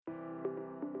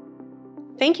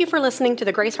Thank you for listening to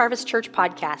the Grace Harvest Church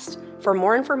podcast. For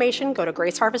more information, go to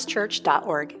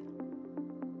graceharvestchurch.org.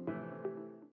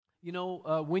 You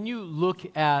know, when you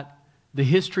look at the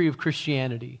history of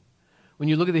Christianity, when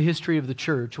you look at the history of the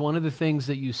church, one of the things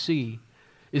that you see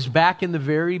is back in the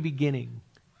very beginning,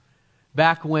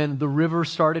 back when the river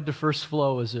started to first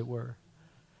flow, as it were,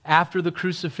 after the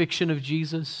crucifixion of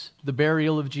Jesus, the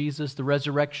burial of Jesus, the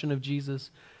resurrection of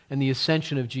Jesus, and the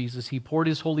ascension of Jesus, He poured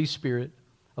His Holy Spirit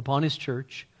upon His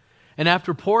church. And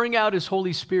after pouring out His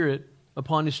Holy Spirit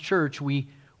upon His church, we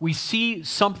see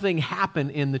something happen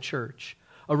in the church,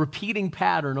 a repeating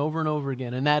pattern over and over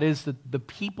again, and that is that the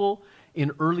people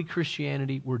in early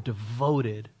Christianity were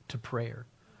devoted to prayer.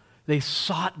 They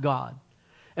sought God.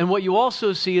 And what you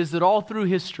also see is that all through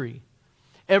history,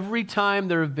 every time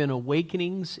there have been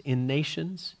awakenings in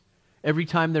nations, every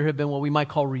time there have been what we might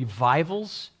call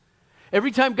revivals,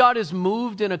 every time God has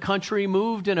moved in a country,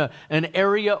 moved in an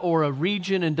area or a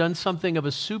region and done something of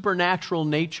a supernatural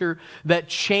nature that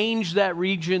changed that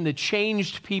region, that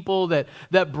changed people,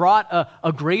 that brought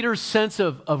a greater sense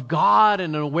of God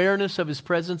and an awareness of His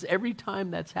presence, every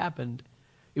time that's happened,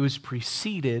 it was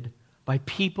preceded by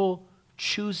people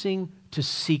choosing to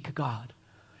seek God.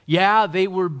 Yeah, they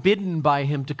were bidden by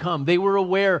Him to come. They were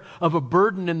aware of a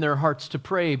burden in their hearts to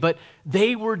pray, but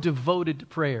they were devoted to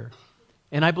prayer.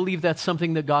 And I believe that's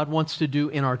something that God wants to do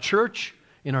in our church,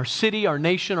 in our city, our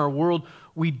nation, our world.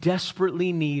 We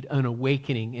desperately need an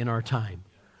awakening in our time.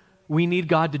 We need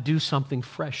God to do something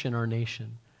fresh in our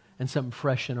nation and something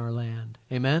fresh in our land.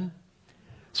 Amen?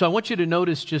 So I want you to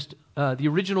notice just the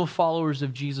original followers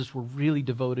of Jesus were really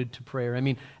devoted to prayer. I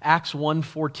mean, Acts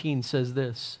 1:14 says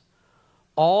this,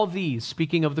 all these,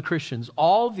 speaking of the Christians,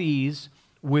 all these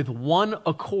with one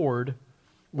accord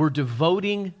were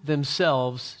devoting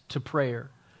themselves to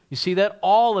prayer. You see that?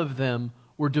 All of them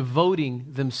were devoting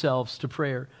themselves to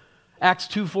prayer. Acts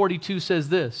 2:42 says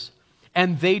this,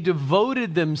 and they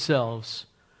devoted themselves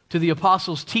to the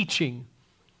apostles' teaching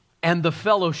and the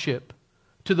fellowship,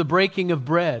 to the breaking of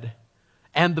bread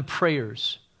and the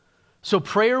prayers. So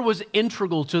prayer was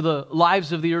integral to the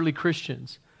lives of the early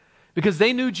Christians because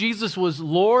they knew Jesus was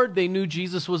Lord, they knew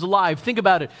Jesus was alive. Think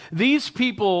about it. These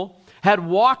people had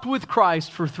walked with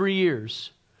Christ for 3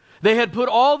 years. They had put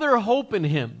all their hope in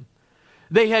Him.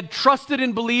 They had trusted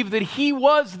and believed that He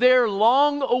was their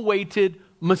long-awaited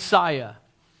Messiah.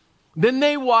 Then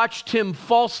they watched Him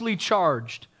falsely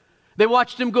charged. They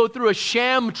watched Him go through a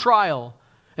sham trial,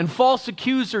 and false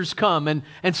accusers come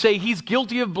and say He's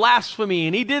guilty of blasphemy,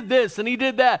 and He did this, and He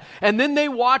did that. And then they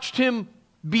watched Him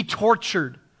be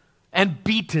tortured and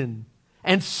beaten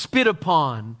and spit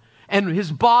upon, and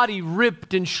His body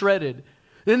ripped and shredded.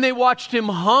 Then they watched Him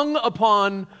hung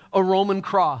upon a Roman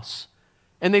cross.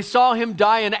 And they saw Him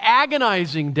die an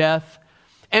agonizing death.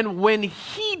 And when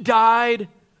He died,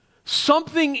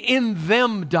 something in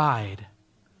them died.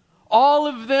 All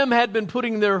of them had been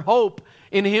putting their hope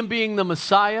in Him being the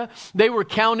Messiah. They were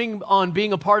counting on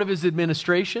being a part of His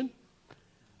administration.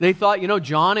 They thought,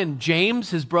 John and James,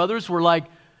 His brothers, were like,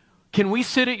 can we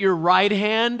sit at your right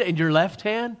hand and your left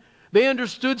hand? They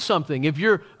understood something. If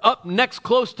you're up next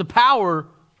close to power,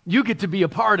 you get to be a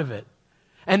part of it.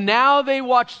 And now they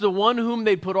watch the one whom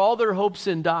they put all their hopes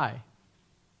in die.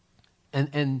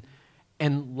 And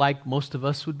like most of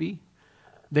us would be,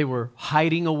 they were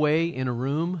hiding away in a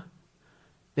room.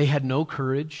 They had no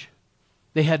courage.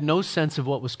 They had no sense of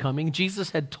what was coming. Jesus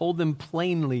had told them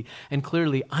plainly and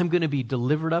clearly, I'm going to be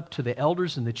delivered up to the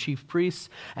elders and the chief priests,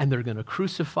 and they're going to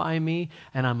crucify me,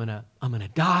 and I'm going to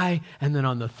die, and then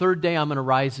on the third day I'm going to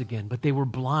rise again. But they were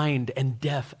blind and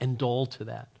deaf and dull to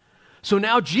that. So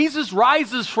now Jesus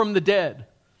rises from the dead,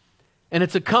 and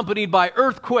it's accompanied by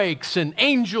earthquakes and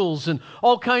angels and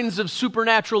all kinds of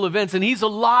supernatural events, and He's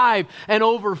alive, and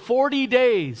over 40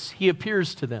 days He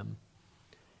appears to them.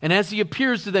 And as He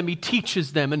appears to them, He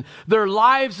teaches them. And their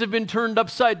lives have been turned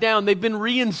upside down. They've been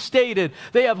reinstated.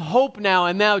 They have hope now.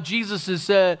 And now Jesus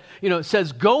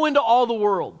says, go into all the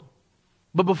world.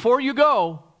 But before you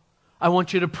go, I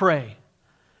want you to pray.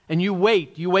 And you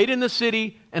wait. You wait in the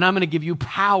city, and I'm going to give you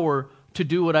power to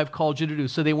do what I've called you to do.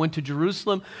 So they went to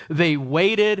Jerusalem. They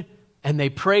waited, and they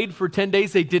prayed for 10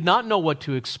 days. They did not know what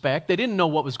to expect. They didn't know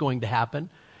what was going to happen.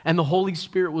 And the Holy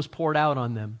Spirit was poured out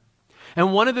on them.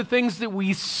 And one of the things that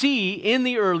we see in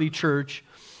the early church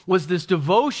was this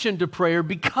devotion to prayer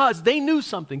because they knew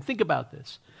something. Think about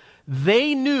this.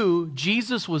 They knew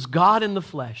Jesus was God in the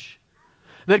flesh,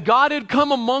 that God had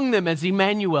come among them as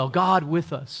Emmanuel, God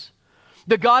with us.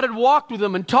 That God had walked with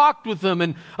them and talked with them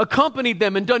and accompanied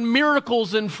them and done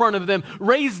miracles in front of them,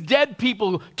 raised dead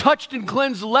people, touched and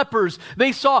cleansed lepers.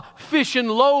 They saw fish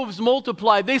and loaves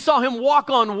multiplied. They saw him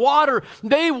walk on water.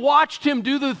 They watched him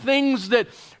do the things that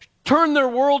turned their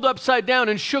world upside down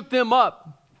and shook them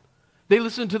up. They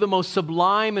listened to the most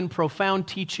sublime and profound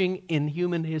teaching in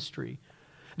human history.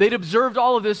 They'd observed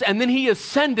all of this, and then he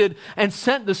ascended and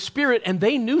sent the Spirit, and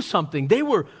they knew something. They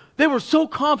were so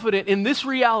confident in this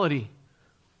reality.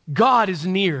 God is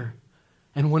near.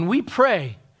 And when we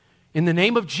pray in the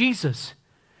name of Jesus,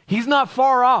 he's not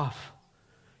far off.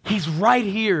 He's right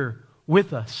here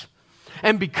with us.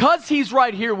 And because he's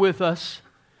right here with us,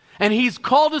 and he's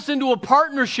called us into a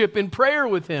partnership in prayer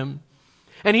with him,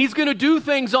 and he's going to do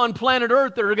things on planet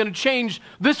Earth that are going to change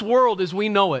this world as we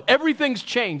know it. Everything's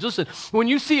changed. Listen, when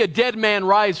you see a dead man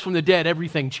rise from the dead,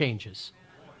 everything changes.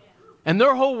 And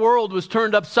their whole world was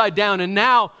turned upside down, and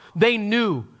now they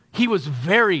knew he was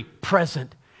very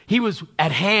present. He was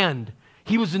at hand.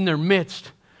 He was in their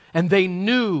midst. And they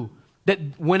knew that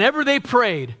whenever they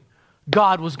prayed,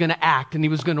 God was going to act and he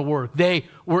was going to work. They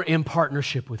were in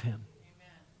partnership with him.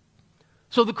 Amen.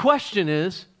 So the question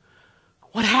is,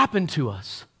 what happened to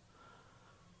us?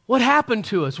 What happened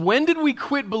to us? When did we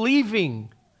quit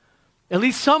believing? At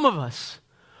least some of us.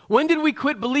 When did we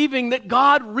quit believing that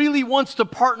God really wants to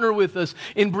partner with us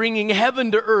in bringing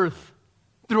heaven to earth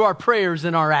through our prayers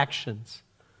and our actions?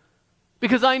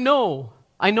 Because I know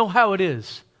how it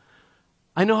is.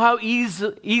 I know how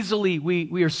easily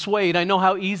we are swayed. I know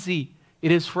how easy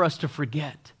it is for us to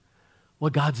forget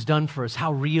what God's done for us,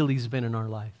 how real he's been in our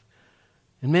life.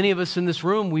 And many of us in this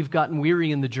room, we've gotten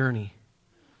weary in the journey.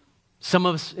 Some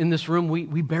of us in this room,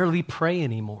 we barely pray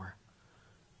anymore.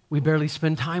 We barely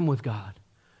spend time with God.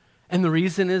 And the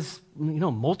reason is,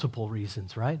 multiple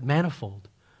reasons, right? Manifold.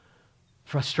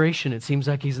 Frustration, it seems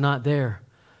like he's not there.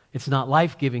 It's not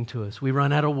life-giving to us. We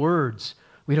run out of words.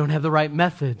 We don't have the right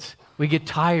methods. We get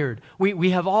tired.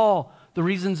 We have all the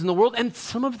reasons in the world, and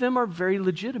some of them are very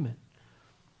legitimate.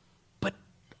 But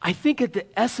I think at the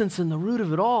essence and the root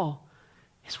of it all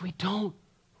is we don't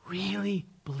really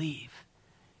believe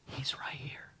he's right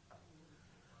here.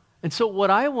 And so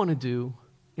what I want to do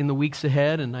in the weeks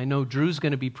ahead, and I know Drew's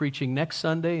going to be preaching next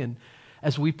Sunday, and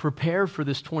as we prepare for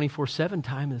this 24/7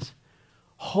 time, is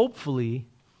hopefully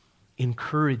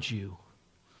encourage you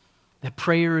that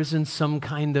prayer isn't some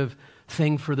kind of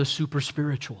thing for the super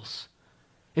spirituals.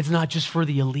 It's not just for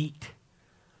the elite.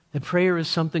 That prayer is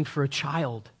something for a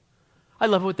child. I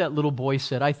love what that little boy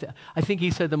said. I think he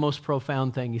said the most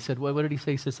profound thing. He said, what did he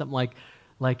say? He said something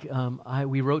like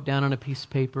we wrote down on a piece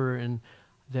of paper and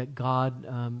that God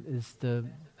is the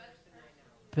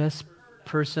best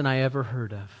person I ever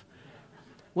heard of.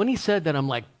 When he said that, I'm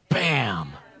like,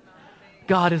 bam!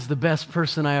 God is the best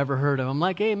person I ever heard of. I'm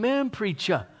like, amen,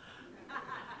 preacher.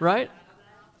 Right?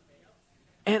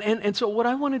 And so what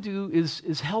I want to do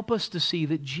is help us to see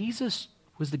that Jesus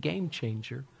was the game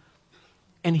changer.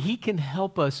 And he can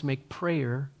help us make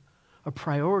prayer a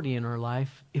priority in our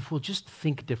life if we'll just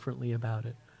think differently about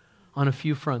it on a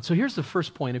few fronts. So here's the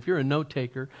first point. If you're a note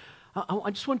taker,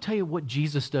 I just want to tell you what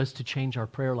Jesus does to change our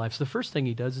prayer lives. The first thing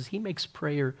he does is he makes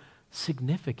prayer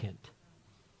significant.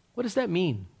 What does that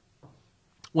mean?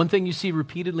 One thing you see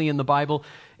repeatedly in the Bible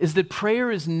is that prayer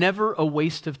is never a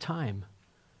waste of time.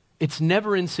 It's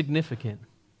never insignificant.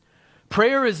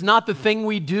 Prayer is not the thing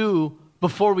we do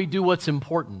before we do what's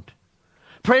important.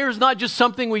 Prayer is not just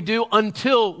something we do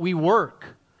until we work.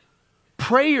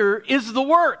 Prayer is the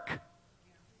work.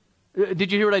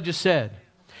 Did you hear what I just said?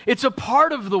 It's a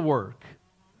part of the work.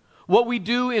 What we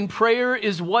do in prayer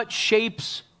is what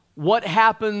shapes what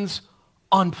happens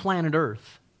on planet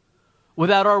Earth.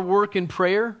 Without our work in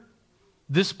prayer,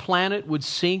 this planet would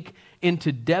sink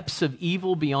into depths of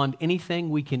evil beyond anything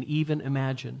we can even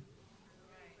imagine.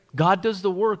 God does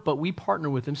the work, but we partner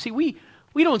with him. See, we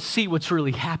don't see what's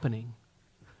really happening.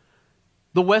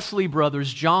 The Wesley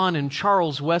brothers, John and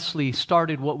Charles Wesley,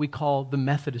 started what we call the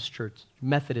Methodist Church,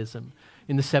 Methodism,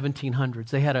 in the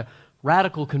 1700s. They had a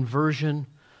radical conversion,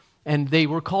 and they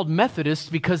were called Methodists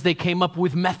because they came up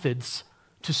with methods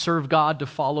to serve God, to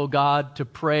follow God, to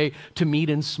pray, to meet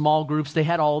in small groups. They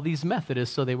had all these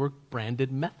Methodists, so they were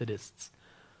branded Methodists.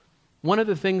 One of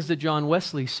the things that John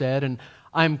Wesley said, and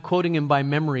I'm quoting him by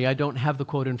memory, I don't have the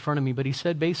quote in front of me, but he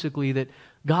said basically that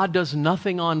God does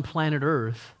nothing on planet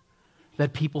Earth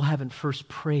that people haven't first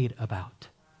prayed about.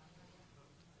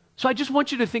 So I just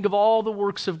want you to think of all the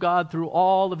works of God through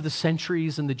all of the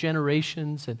centuries and the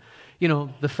generations, and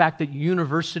the fact that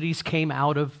universities came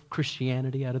out of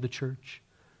Christianity, out of the church,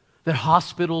 that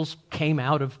hospitals came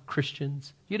out of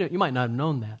Christians. You might not have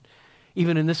known that.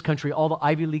 Even in this country, all the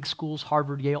Ivy League schools,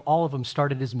 Harvard, Yale, all of them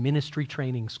started as ministry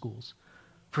training schools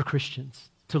for Christians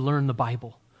to learn the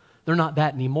Bible. They're not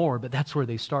that anymore, but that's where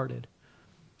they started.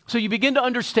 So you begin to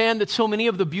understand that so many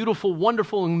of the beautiful,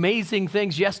 wonderful, amazing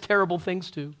things, yes, terrible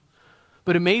things too,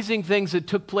 but amazing things that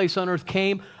took place on earth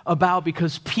came about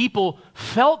because people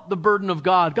felt the burden of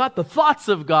God, got the thoughts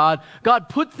of God. God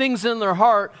put things in their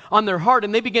heart,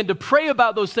 and they began to pray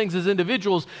about those things as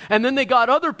individuals. And then they got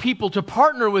other people to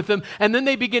partner with them. And then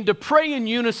they began to pray in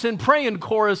unison, pray in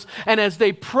chorus. And as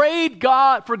they prayed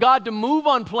for God to move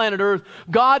on planet Earth,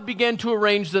 God began to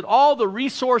arrange that all the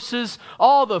resources,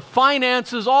 all the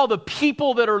finances, all the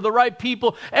people that are the right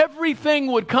people, everything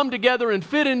would come together and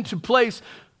fit into place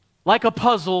like a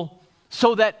puzzle,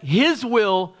 so that His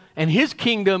will and His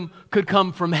kingdom could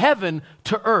come from heaven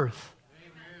to earth.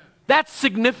 Amen. That's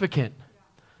significant.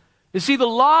 You see, the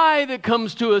lie that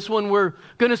comes to us when we're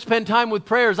going to spend time with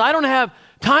prayers, I don't have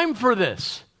time for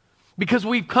this, because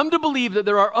we've come to believe that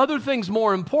there are other things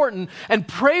more important, and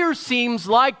prayer seems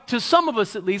like, to some of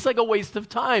us at least, like a waste of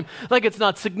time. Like it's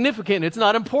not significant, it's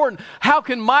not important. How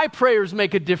can my prayers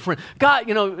make a difference?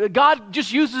 God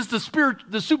just uses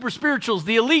the super spirituals,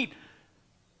 the elite.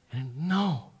 And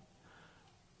no.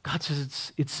 God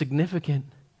says it's significant.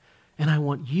 And I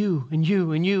want you and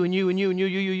you and you and you and you and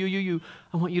you.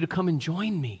 I want you to come and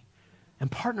join me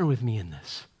and partner with me in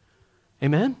this.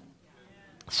 Amen?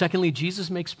 Secondly, Jesus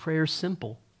makes prayer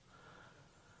simple.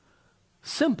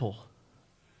 Simple.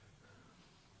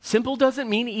 Simple doesn't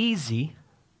mean easy.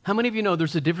 How many of you know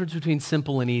there's a difference between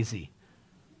simple and easy?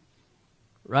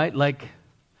 Right? Like,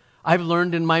 I've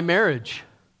learned in my marriage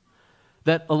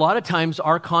that a lot of times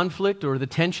our conflict or the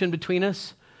tension between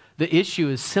us, the issue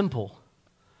is simple,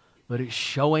 but it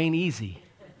sure ain't easy.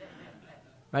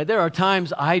 Right? There are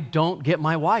times I don't get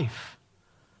my wife.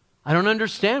 I don't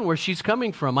understand where she's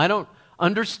coming from. I don't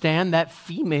understand that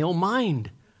female mind.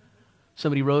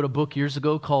 Somebody wrote a book years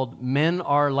ago called Men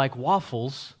Are Like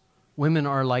Waffles, Women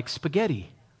Are Like Spaghetti.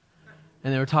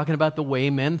 And they were talking about the way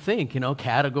men think,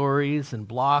 categories and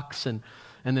blocks, and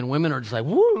then women are just like,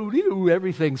 woo,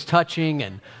 everything's touching,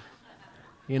 and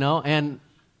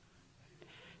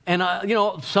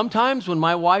sometimes when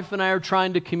my wife and I are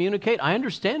trying to communicate, I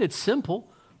understand it's simple.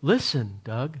 Listen,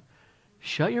 Doug,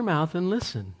 shut your mouth and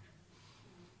listen.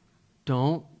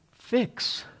 Don't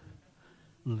fix.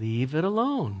 Leave it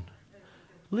alone.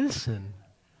 Listen.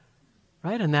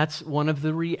 Right? And that's one of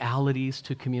the realities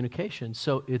to communication.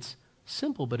 So it's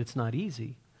simple, but it's not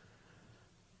easy.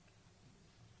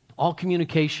 All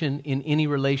communication in any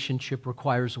relationship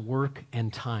requires work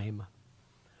and time.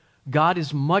 God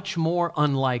is much more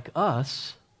unlike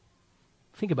us,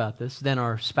 think about this, than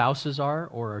our spouses are,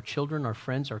 or our children, our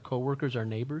friends, our coworkers, our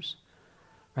neighbors.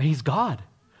 Right? He's God.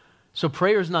 So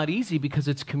prayer is not easy because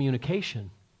it's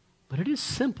communication, but it is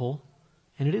simple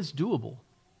and it is doable.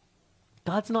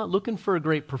 God's not looking for a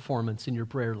great performance in your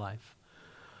prayer life.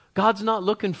 God's not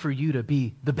looking for you to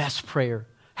be the best prayer,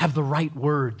 have the right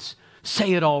words,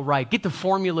 say it all right, get the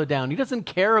formula down. He doesn't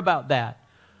care about that.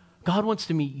 God wants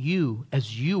to meet you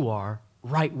as you are,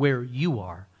 right where you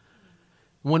are.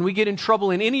 When we get in trouble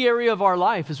in any area of our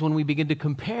life is when we begin to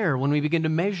compare, when we begin to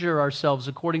measure ourselves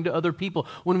according to other people,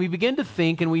 when we begin to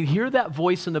think and we hear that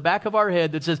voice in the back of our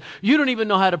head that says, you don't even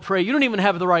know how to pray, you don't even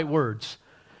have the right words.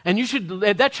 And you should do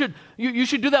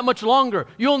that much longer.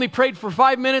 You only prayed for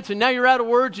 5 minutes and now you're out of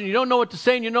words and you don't know what to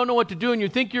say and you don't know what to do and you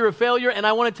think you're a failure, and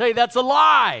I want to tell you that's a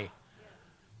lie.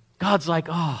 God's like,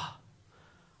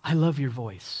 I love your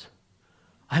voice.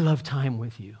 I love time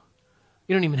with you.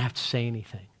 You don't even have to say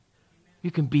anything. You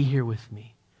can be here with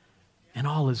me. And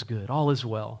all is good. All is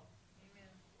well. Amen.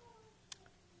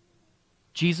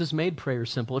 Jesus made prayer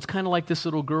simple. It's kind of like this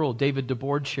little girl. David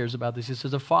DeBoard shares about this. He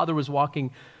says, a father was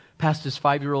walking past his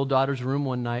 5-year-old daughter's room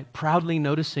one night, proudly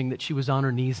noticing that she was on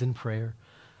her knees in prayer.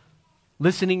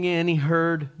 Listening in, he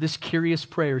heard this curious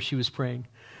prayer she was praying.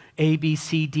 A, B,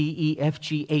 C, D, E, F,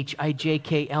 G, H, I, J,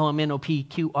 K, L, M, N, O, P,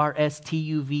 Q, R, S, T,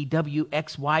 U, V, W,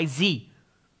 X, Y, Z.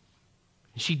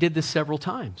 She did this several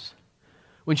times.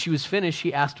 When she was finished,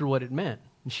 he asked her what it meant.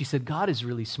 And she said, God is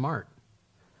really smart.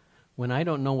 When I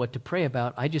don't know what to pray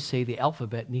about, I just say the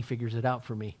alphabet and he figures it out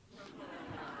for me.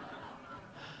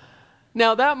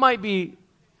 Now, that might be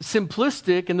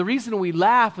simplistic, and the reason we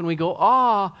laugh and we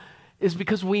go, is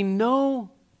because we know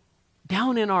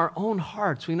down in our own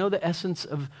hearts, we know the essence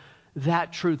of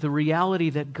that truth, the reality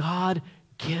that God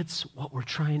gets what we're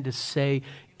trying to say,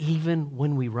 even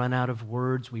when we run out of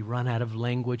words, we run out of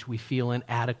language, we feel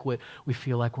inadequate, we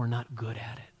feel like we're not good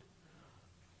at it.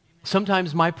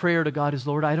 Sometimes my prayer to God is,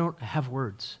 Lord, I don't have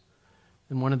words.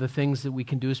 And one of the things that we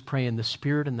can do is pray in the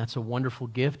Spirit, and that's a wonderful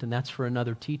gift, and that's for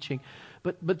another teaching.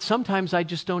 But sometimes I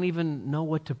just don't even know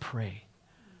what to pray.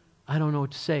 I don't know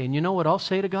what to say. And you know what I'll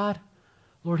say to God?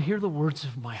 Lord, hear the words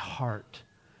of my heart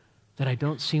that I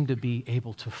don't seem to be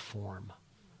able to form.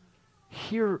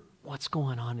 Hear what's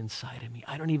going on inside of me.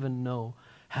 I don't even know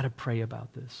how to pray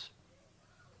about this.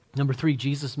 Number 3,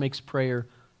 Jesus makes prayer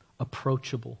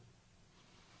approachable.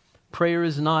 Prayer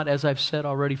is not, as I've said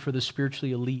already, for the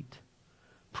spiritually elite.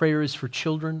 Prayer is for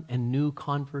children and new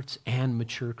converts and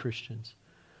mature Christians.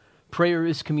 Prayer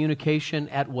is communication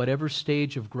at whatever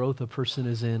stage of growth a person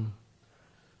is in.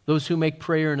 Those who make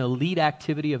prayer an elite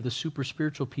activity of the super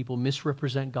spiritual people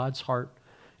misrepresent God's heart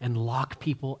and lock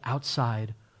people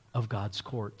outside of God's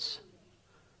courts.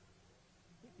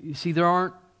 You see, there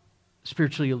aren't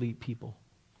spiritually elite people.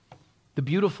 The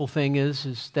beautiful thing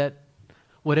is that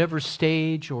whatever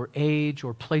stage or age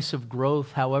or place of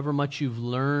growth, however much you've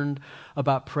learned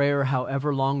about prayer,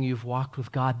 however long you've walked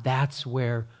with God, that's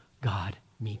where God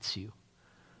meets you.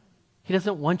 He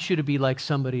doesn't want you to be like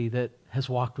somebody that has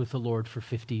walked with the Lord for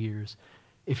 50 years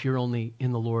if you're only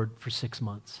in the Lord for 6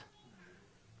 months.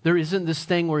 There isn't this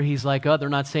thing where he's like, oh, they're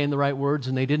not saying the right words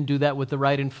and they didn't do that with the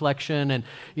right inflection and,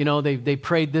 they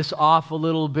prayed this off a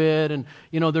little bit and,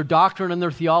 their doctrine and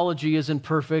their theology isn't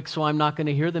perfect, so I'm not going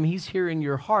to hear them. He's hearing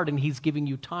your heart and he's giving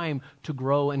you time to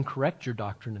grow and correct your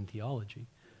doctrine and theology.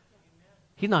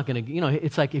 He's not going to,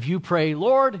 it's like if you pray,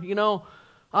 Lord,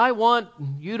 I want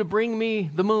you to bring me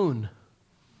the moon.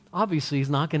 Obviously, he's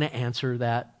not going to answer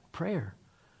that prayer.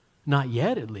 Not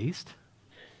yet, at least.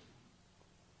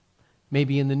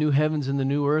 Maybe in the new heavens and the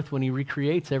new earth, when he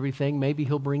recreates everything, maybe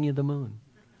he'll bring you the moon.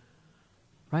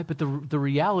 Right? But the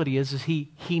reality is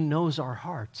he knows our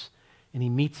hearts, and he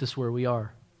meets us where we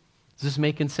are. Is this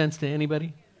making sense to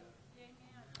anybody?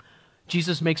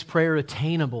 Jesus makes prayer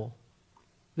attainable.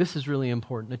 This is really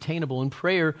important, attainable. In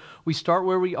prayer, we start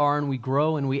where we are, and we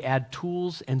grow, and we add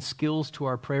tools and skills to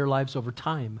our prayer lives over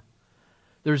time.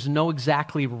 There's no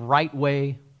exactly right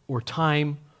way or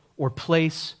time or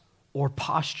place or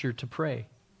posture to pray.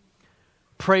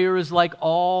 Prayer is like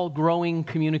all growing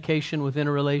communication within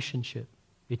a relationship.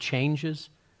 It changes,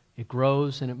 it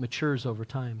grows, and it matures over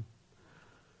time.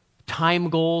 Time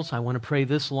goals, I want to pray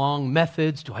this long.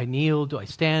 Methods, do I kneel, do I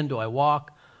stand, do I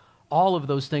walk? All of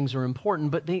those things are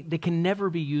important, but they can never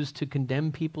be used to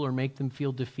condemn people or make them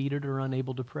feel defeated or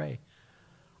unable to pray.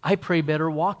 I pray better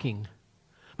walking,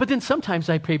 but then sometimes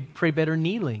I pray better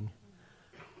kneeling.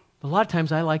 But a lot of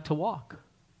times I like to walk.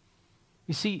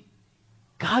 You see,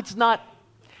 God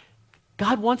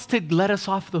wants to let us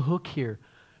off the hook here.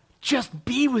 Just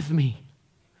be with me.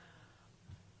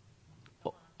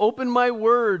 Open my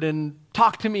word and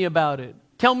talk to me about it.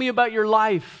 Tell me about your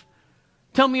life.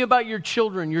 Tell me about your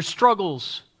children, your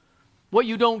struggles, what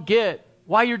you don't get,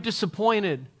 why you're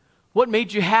disappointed, what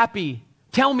made you happy.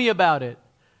 Tell me about it.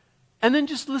 And then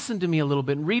just listen to me a little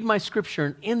bit and read my scripture.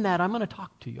 And in that, I'm going to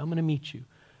talk to you. I'm going to meet you.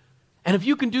 And if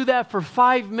you can do that for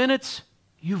 5 minutes,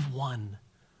 you've won.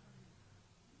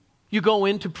 You go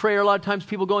into prayer. A lot of times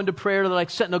people go into prayer. They're like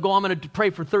setting a goal. I'm going to pray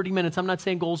for 30 minutes. I'm not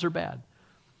saying goals are bad.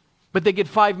 But they get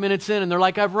 5 minutes in and they're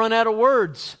like, I've run out of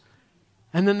words.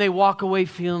 And then they walk away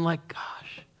feeling like,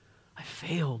 gosh, I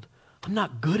failed. I'm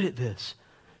not good at this.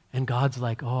 And God's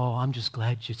like, oh, I'm just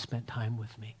glad you spent time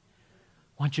with me.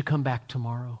 Why don't you come back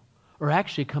tomorrow? Or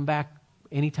actually come back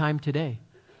anytime today.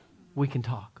 We can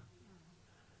talk.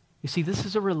 You see, this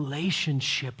is a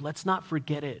relationship. Let's not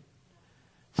forget it.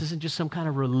 This isn't just some kind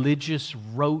of religious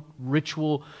rote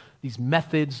ritual, these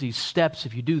methods, these steps.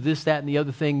 If you do this, that, and the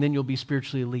other thing, then you'll be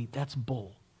spiritually elite. That's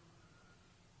bull.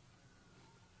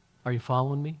 Are you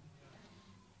following me?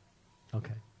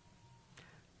 Okay.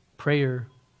 Prayer.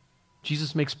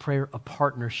 Jesus makes prayer a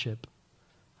partnership.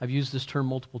 I've used this term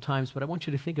multiple times, but I want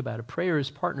you to think about it. Prayer is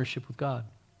partnership with God.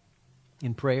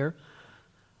 In prayer,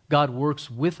 God works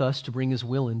with us to bring his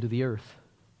will into the earth.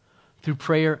 Through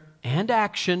prayer and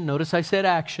action, notice I said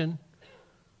action,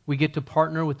 we get to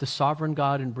partner with the sovereign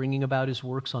God in bringing about his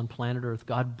works on planet earth.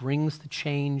 God brings the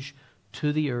change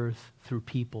to the earth through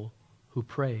people who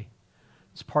pray.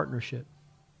 It's partnership.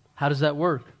 How does that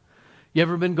work? You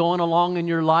ever been going along in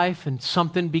your life and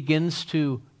something begins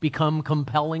to become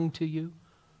compelling to you?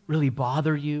 Really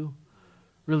bother you,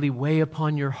 really weigh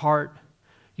upon your heart.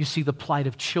 You see the plight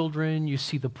of children, you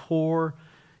see the poor,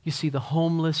 you see the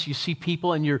homeless, you see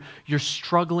people and you're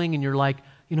struggling and you're like,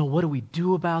 what do we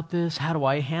do about this? How do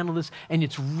I handle this? And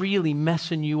it's really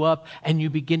messing you up and you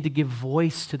begin to give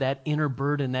voice to that inner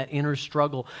burden, that inner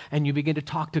struggle, and you begin to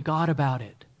talk to God about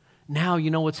it. Now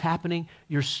you know what's happening?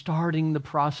 You're starting the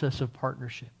process of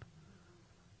partnership.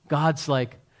 God's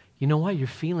like, You know why you're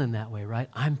feeling that way, right?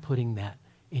 I'm putting that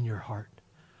in your heart.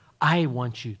 I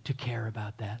want you to care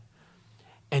about that.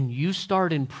 And you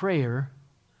start in prayer,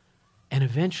 and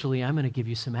eventually I'm going to give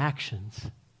you some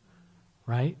actions,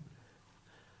 right?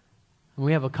 And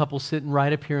we have a couple sitting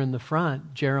right up here in the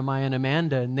front, Jeremiah and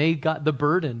Amanda, and they got the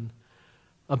burden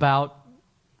about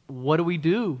what do we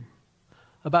do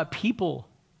about people.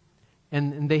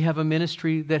 And they have a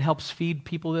ministry that helps feed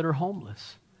people that are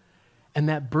homeless. And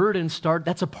that burden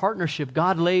that's a partnership.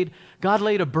 God laid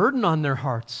a burden on their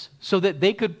hearts so that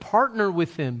they could partner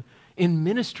with Him in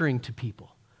ministering to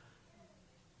people.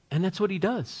 And that's what He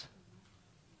does.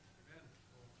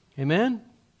 Amen?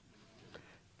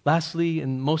 Lastly,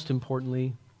 and most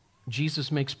importantly,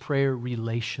 Jesus makes prayer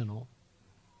relational.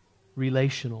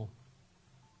 Relational.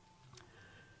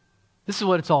 This is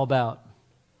what it's all about.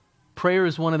 Prayer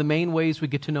is one of the main ways we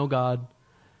get to know God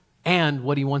and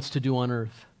what He wants to do on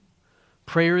earth.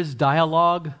 Prayer is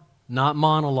dialogue, not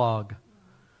monologue.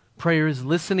 Prayer is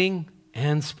listening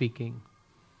and speaking.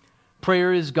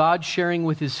 Prayer is God sharing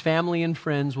with His family and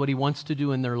friends what He wants to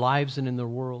do in their lives and in their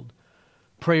world.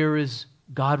 Prayer is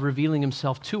God revealing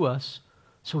Himself to us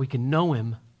so we can know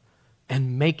Him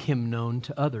and make Him known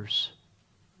to others.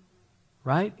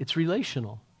 Right? It's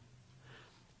relational.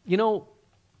 You know,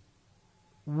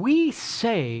 we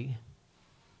say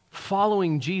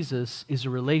following Jesus is a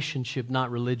relationship, not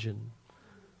religion.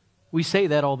 We say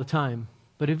that all the time.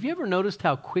 But have you ever noticed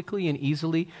how quickly and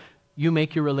easily you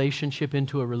make your relationship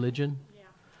into a religion? Yeah.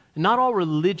 Not all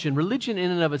religion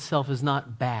in and of itself is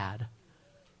not bad.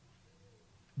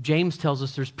 James tells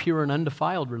us there's pure and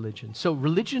undefiled religion. So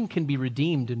religion can be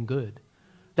redeemed and good.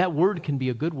 That word can be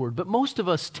a good word. But most of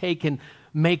us take and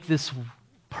make this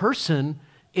person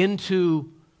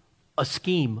into a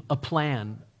scheme, a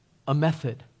plan, a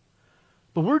method.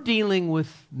 But we're dealing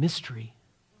with mystery.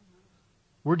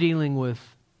 We're dealing with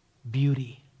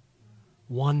beauty,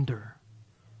 wonder,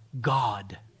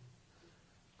 God.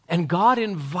 And God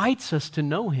invites us to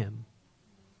know Him.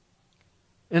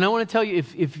 And I want to tell you,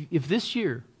 if this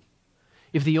year,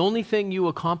 if the only thing you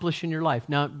accomplish in your life,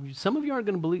 now some of you aren't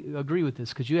going to agree with this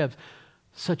because you have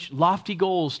such lofty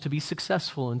goals to be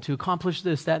successful and to accomplish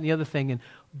this, that, and the other thing, and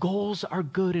goals are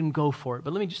good and go for it.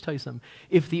 But let me just tell you something.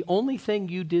 If the only thing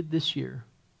you did this year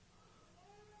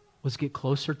was get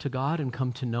closer to God and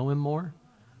come to know Him more,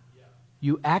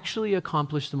 you actually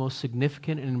accomplished the most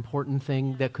significant and important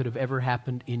thing that could have ever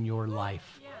happened in your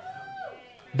life.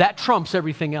 That trumps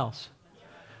everything else.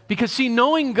 Because see,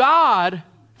 knowing God,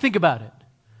 think about it.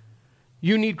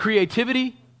 You need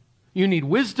creativity, you need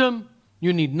wisdom,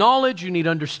 you need knowledge, you need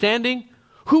understanding.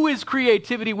 Who is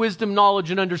creativity, wisdom, knowledge,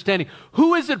 and understanding?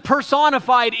 Who is it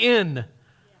personified in? I'm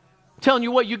telling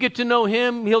you what, you get to know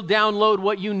Him, He'll download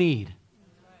what you need.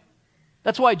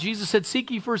 That's why Jesus said,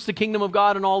 seek ye first the kingdom of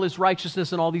God and all His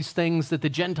righteousness and all these things that the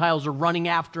Gentiles are running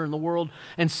after in the world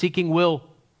and seeking will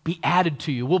be added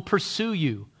to you, will pursue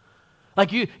you.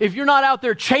 Like if you're not out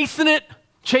there chasing it,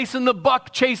 chasing the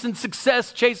buck, chasing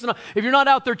success, if you're not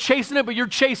out there chasing it, but you're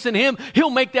chasing Him,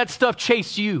 He'll make that stuff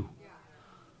chase you.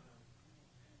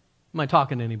 Am I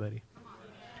talking to anybody?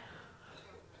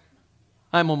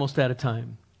 I'm almost out of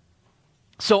time.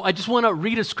 So I just want to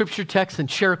read a scripture text and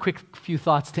share a quick few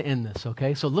thoughts to end this,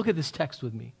 okay? So look at this text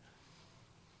with me.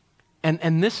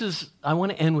 And this is, I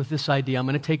want to end with this idea. I'm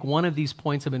going to take one of these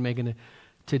points I've been making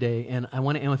today, and I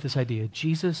want to end with this idea.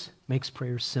 Jesus makes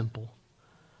prayer simple.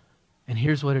 And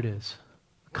here's what it is.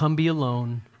 Come be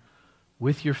alone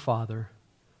with your Father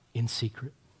in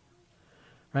secret.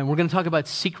 Right? We're going to talk about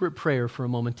secret prayer for a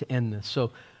moment to end this.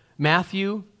 So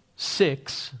Matthew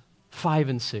 6, 5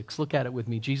 and 6. Look at it with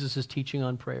me. Jesus is teaching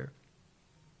on prayer.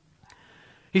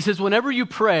 He says, whenever you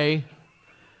pray,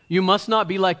 you must not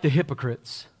be like the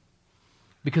hypocrites,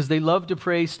 because they love to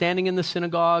pray standing in the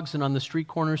synagogues and on the street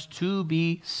corners to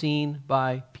be seen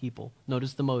by people.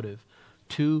 Notice the motive.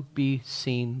 To be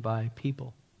seen by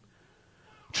people.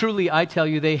 Truly, I tell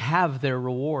you, they have their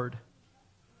reward.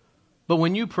 But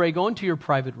when you pray, go into your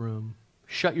private room,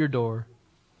 shut your door,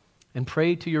 and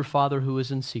pray to your Father who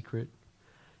is in secret,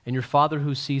 and your Father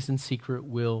who sees in secret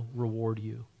will reward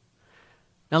you.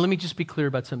 Now let me just be clear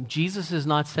about something. Jesus is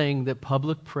not saying that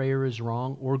public prayer is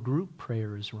wrong or group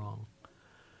prayer is wrong.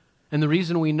 And the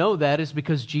reason we know that is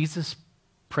because Jesus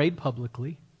prayed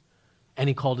publicly, and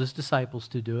He called His disciples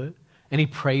to do it, and He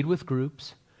prayed with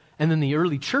groups, and then the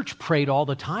early church prayed all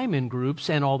the time in groups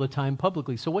and all the time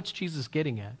publicly. So what's Jesus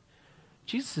getting at?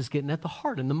 Jesus is getting at the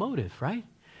heart and the motive, right?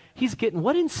 He's getting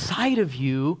what inside of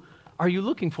you are you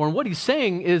looking for? And what he's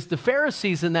saying is the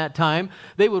Pharisees in that time,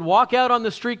 they would walk out on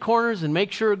the street corners and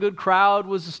make sure a good crowd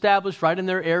was established right in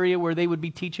their area where they would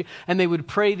be teaching. And they would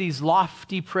pray these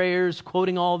lofty prayers,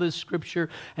 quoting all this scripture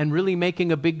and really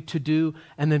making a big to-do.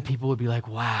 And then people would be like,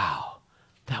 wow,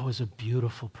 that was a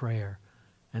beautiful prayer.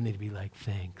 And they'd be like,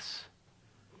 thanks.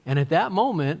 And at that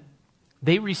moment,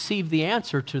 they received the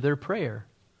answer to their prayer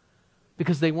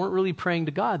because they weren't really praying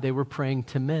to God. They were praying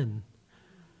to men.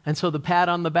 And so the pat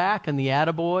on the back and the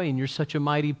attaboy and you're such a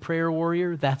mighty prayer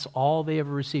warrior, that's all they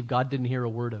ever received. God didn't hear a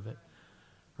word of it,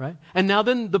 right? And now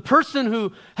then the person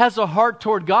who has a heart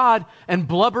toward God and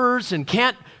blubbers and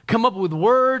can't come up with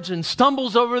words and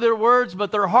stumbles over their words,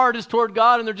 but their heart is toward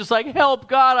God and they're just like, help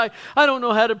God, I don't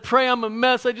know how to pray, I'm a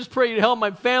mess. I just pray you to help my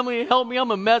family, help me,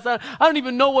 I'm a mess. I don't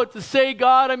even know what to say,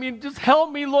 God. I mean, just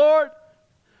help me, Lord.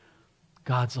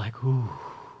 God's like, ooh,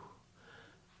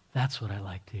 that's what I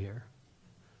like to hear.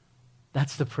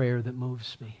 That's the prayer that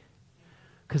moves me.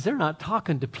 Because they're not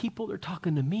talking to people, they're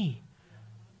talking to me.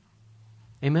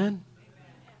 Amen?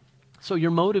 So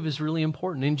your motive is really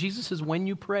important. And Jesus says, when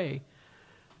you pray,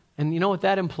 and you know what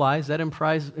that implies? That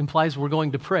implies we're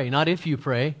going to pray, not if you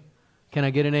pray. Can I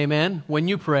get an amen? When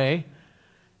you pray.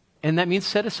 And that means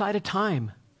set aside a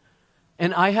time.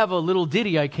 And I have a little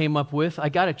ditty I came up with. I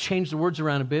got to change the words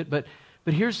around a bit, but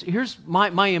here's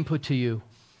my input to you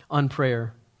on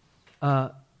prayer.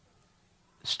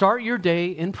 Start your day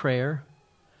in prayer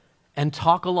and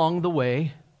talk along the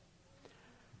way,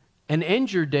 and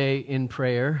end your day in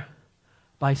prayer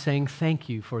by saying thank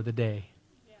you for the day.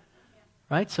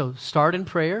 Right? So start in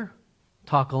prayer,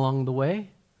 talk along the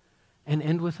way, and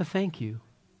end with a thank you.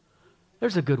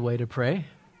 There's a good way to pray.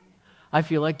 I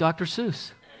feel like Dr.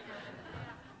 Seuss.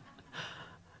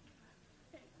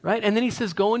 Right? And then he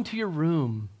says, go into your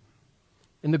room.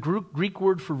 And the Greek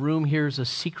word for room here is a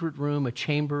secret room, a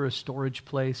chamber, a storage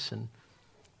place. And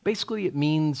basically it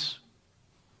means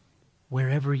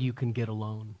wherever you can get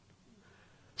alone.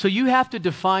 So you have to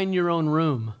define your own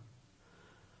room.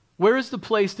 Where is the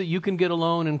place that you can get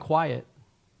alone and quiet?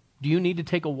 Do you need to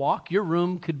take a walk? Your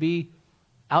room could be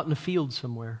out in a field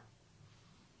somewhere.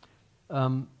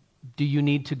 Do you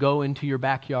need to go into your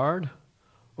backyard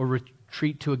or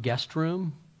retreat to a guest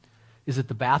room? Is it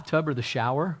the bathtub or the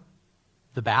shower?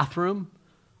 The bathroom?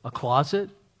 A closet?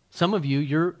 Some of you,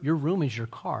 your room is your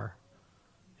car.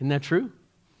 Isn't that true?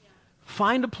 Yeah.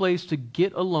 Find a place to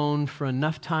get alone for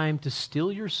enough time to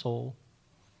still your soul,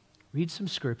 read some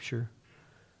scripture,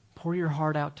 pour your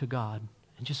heart out to God,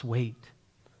 and just wait.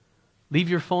 Leave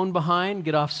your phone behind,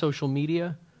 get off social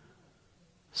media.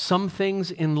 Some things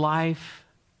in life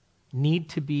need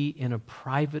to be in a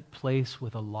private place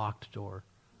with a locked door.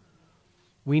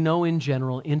 We know in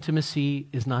general, intimacy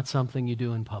is not something you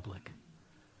do in public,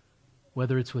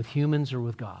 whether it's with humans or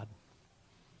with God,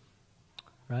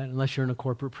 right? Unless you're in a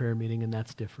corporate prayer meeting, and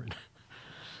that's different.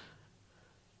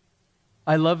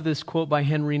 I love this quote by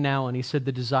Henry Nouwen. He said,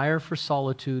 the desire for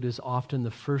solitude is often the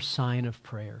first sign of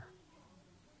prayer.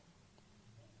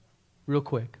 Real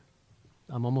quick,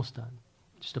 I'm almost done.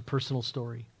 Just a personal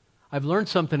story. I've learned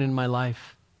something in my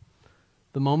life.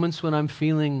 The moments when I'm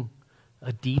feeling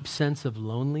a deep sense of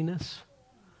loneliness,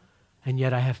 and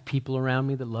yet I have people around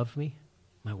me that love me,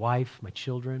 my wife, my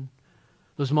children.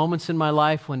 Those moments in my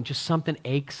life when just something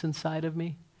aches inside of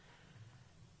me,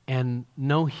 and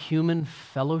no human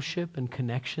fellowship and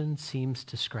connection seems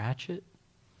to scratch it.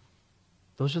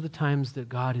 Those are the times that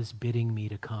God is bidding me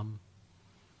to come.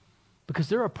 Because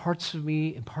there are parts of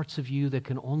me and parts of you that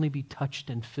can only be touched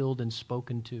and filled and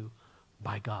spoken to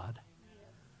by God.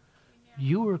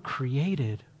 You were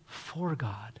created for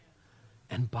God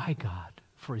and by God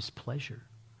for His pleasure.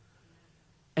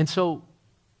 And so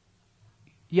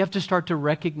you have to start to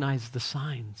recognize the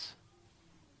signs.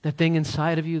 That thing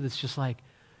inside of you that's just like,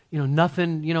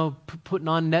 nothing, putting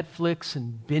on Netflix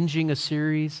and binging a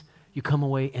series, you come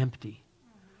away empty,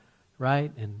 right?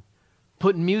 And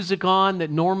putting music on that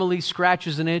normally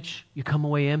scratches an itch, you come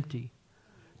away empty.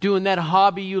 Doing that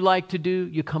hobby you like to do,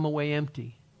 you come away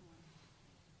empty.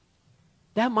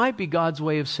 That might be God's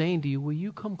way of saying to you, will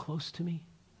you come close to me?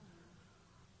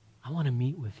 I want to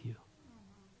meet with you.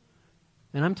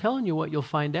 And I'm telling you, what you'll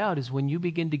find out is when you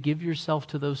begin to give yourself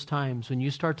to those times, when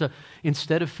you start to,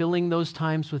 instead of filling those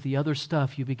times with the other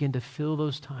stuff, you begin to fill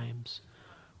those times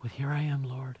with, here I am,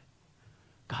 Lord.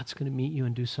 God's going to meet you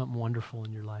and do something wonderful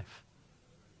in your life.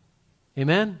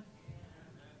 Amen?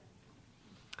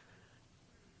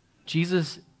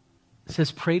 Jesus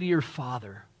says, pray to your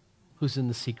Father who's in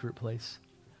the secret place.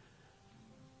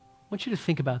 I want you to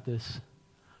think about this.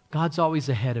 God's always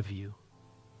ahead of you.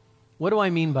 What do I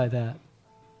mean by that?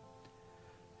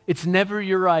 It's never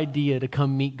your idea to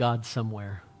come meet God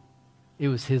somewhere. It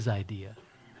was His idea.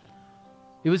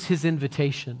 It was His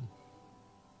invitation.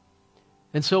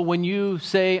 And so when you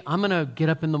say, I'm going to get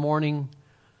up in the morning,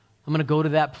 I'm going to go to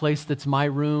that place that's my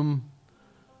room,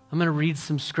 I'm going to read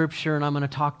some scripture and I'm going to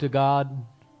talk to God.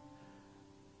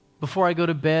 Before I go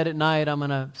to bed at night, I'm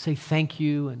going to say thank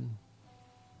you and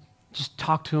just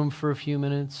talk to Him for a few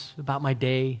minutes about my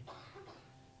day.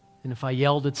 And if I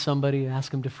yelled at somebody,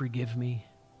 ask Him to forgive me.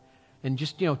 And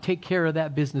just, take care of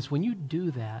that business. When you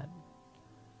do that,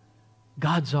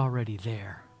 God's already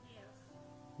there,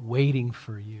 waiting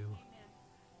for you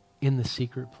in the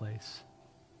secret place.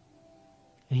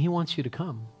 And He wants you to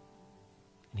come.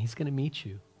 And He's going to meet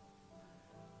you.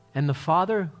 And the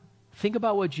Father, think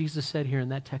about what Jesus said here in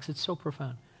that text. It's so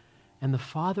profound. And the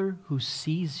Father who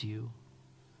sees you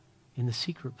in the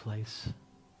secret place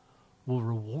will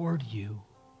reward you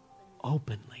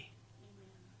openly.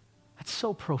 That's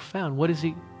so profound. What is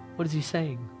he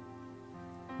saying?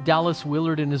 Dallas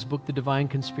Willard, in his book, The Divine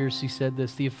Conspiracy, said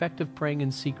this: the effect of praying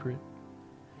in secret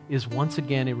is once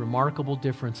again a remarkable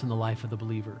difference in the life of the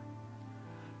believer.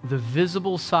 The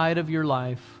visible side of your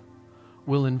life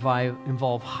will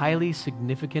involve highly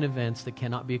significant events that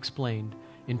cannot be explained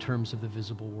in terms of the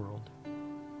visible world.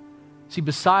 See,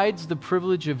 besides the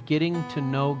privilege of getting to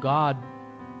know God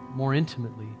more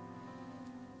intimately,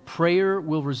 prayer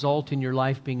will result in your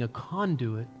life being a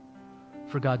conduit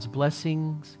for God's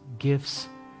blessings, gifts,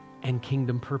 and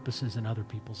kingdom purposes in other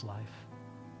people's life.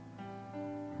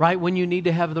 Right when you need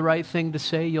to have the right thing to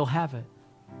say, you'll have it.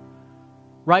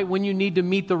 Right when you need to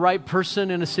meet the right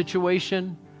person in a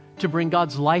situation to bring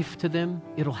God's life to them,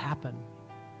 it'll happen.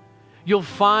 You'll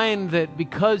find that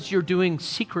because you're doing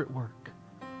secret work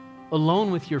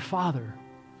alone with your Father,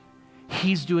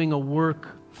 He's doing a work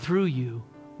through you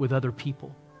with other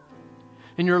people.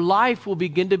 And your life will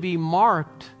begin to be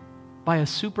marked by a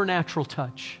supernatural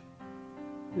touch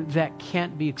that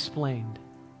can't be explained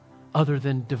other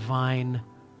than divine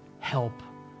help,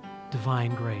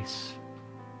 divine grace.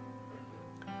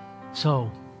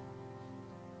 So,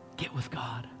 get with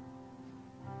God.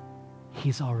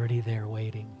 He's already there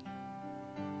waiting.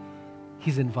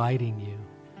 He's inviting you.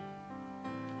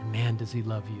 And man, does He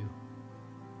love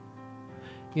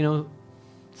you.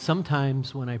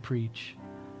 Sometimes when I preach,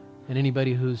 and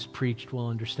anybody who's preached will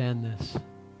understand this,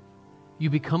 you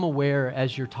become aware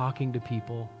as you're talking to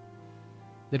people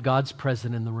that God's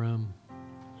present in the room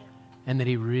and that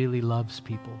He really loves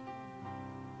people.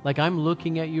 Like I'm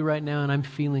looking at you right now and I'm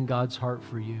feeling God's heart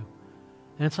for you.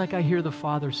 And it's like I hear the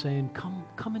Father saying,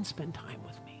 come and spend time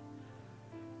with me.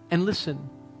 And listen,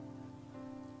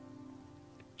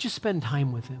 just spend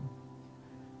time with Him.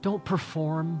 Don't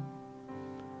perform.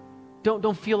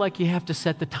 Don't feel like you have to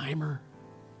set the timer.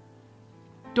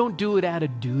 Don't do it out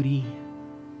of duty.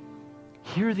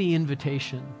 Hear the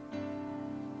invitation.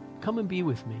 Come and be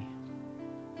with me.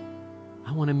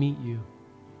 I want to meet you.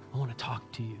 I want to talk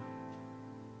to you.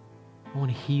 I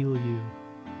want to heal you.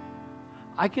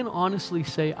 I can honestly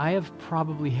say I have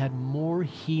probably had more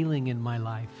healing in my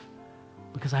life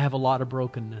because I have a lot of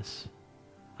brokenness.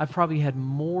 I've probably had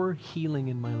more healing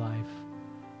in my life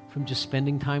from just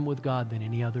spending time with God than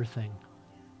any other thing.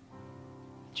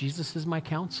 Jesus is my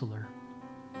counselor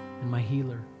and my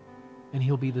healer, and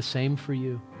He'll be the same for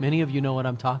you. Many of you know what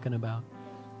I'm talking about.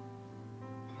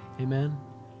 Amen?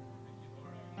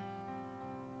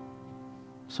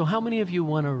 So how many of you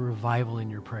want a revival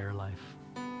in your prayer life?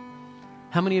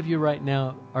 How many of you right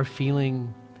now are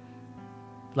feeling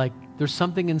like there's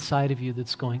something inside of you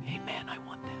that's going, amen, I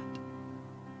want that.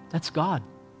 That's God.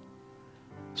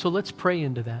 So let's pray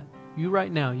into that. You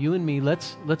right now, you and me,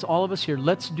 let's all of us here,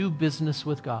 let's do business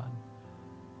with God.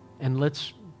 And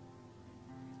let's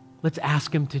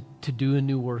ask Him to do a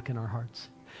new work in our hearts.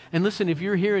 And listen, if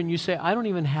you're here and you say, I don't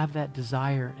even have that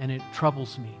desire and it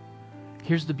troubles me,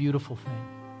 here's the beautiful thing.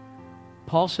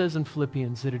 Paul says in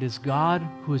Philippians that it is God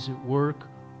who is at work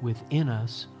within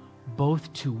us,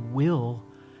 both to will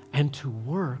and to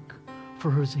work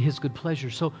for His good pleasure.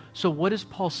 So what is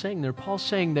Paul saying there? Paul's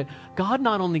saying that God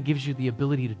not only gives you the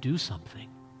ability to do something,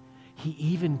 He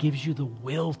even gives you the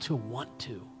will to want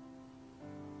to.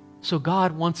 So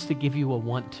God wants to give you a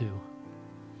want to.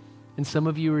 And some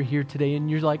of you are here today and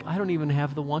you're like, I don't even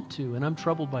have the want to, and I'm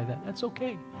troubled by that. That's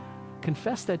okay.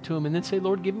 Confess that to Him and then say,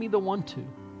 Lord, give me the want to.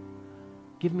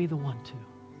 Give me the want to.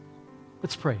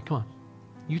 Let's pray. Come on.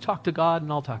 You talk to God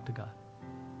and I'll talk to God.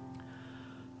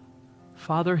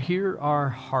 Father, hear our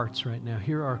hearts right now.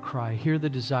 Hear our cry. Hear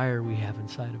the desire we have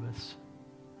inside of us.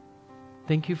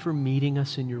 Thank you for meeting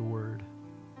us in your word.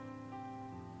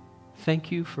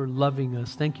 Thank you for loving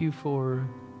us. Thank you for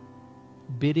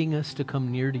bidding us to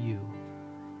come near to you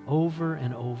over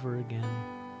and over again,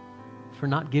 for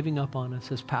not giving up on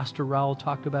us. As Pastor Raul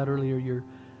talked about earlier,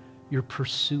 your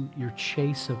pursuit, your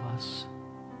chase of us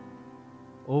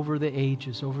over the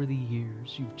ages, over the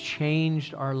years. You've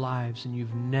changed our lives and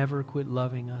you've never quit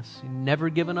loving us. You've never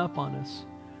given up on us.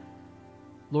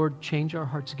 Lord, change our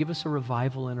hearts. Give us a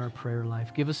revival in our prayer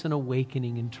life. Give us an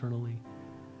awakening internally.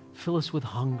 Fill us with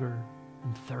hunger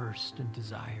and thirst and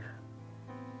desire.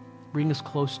 Bring us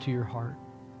close to your heart.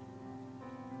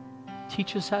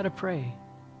 Teach us how to pray.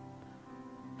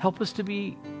 Help us to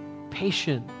be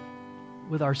patient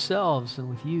with ourselves and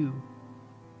with you.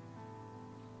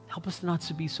 Help us not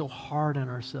to be so hard on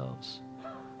ourselves.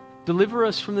 Deliver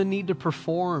us from the need to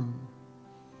perform.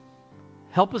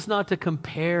 Help us not to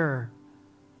compare.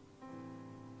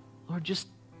 Lord, just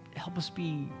help us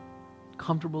be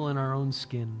comfortable in our own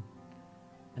skin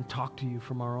and talk to you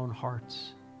from our own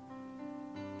hearts.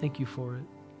 Thank you for it.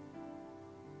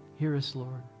 Hear us,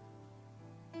 Lord.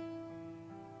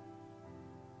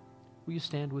 Will you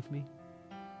stand with me?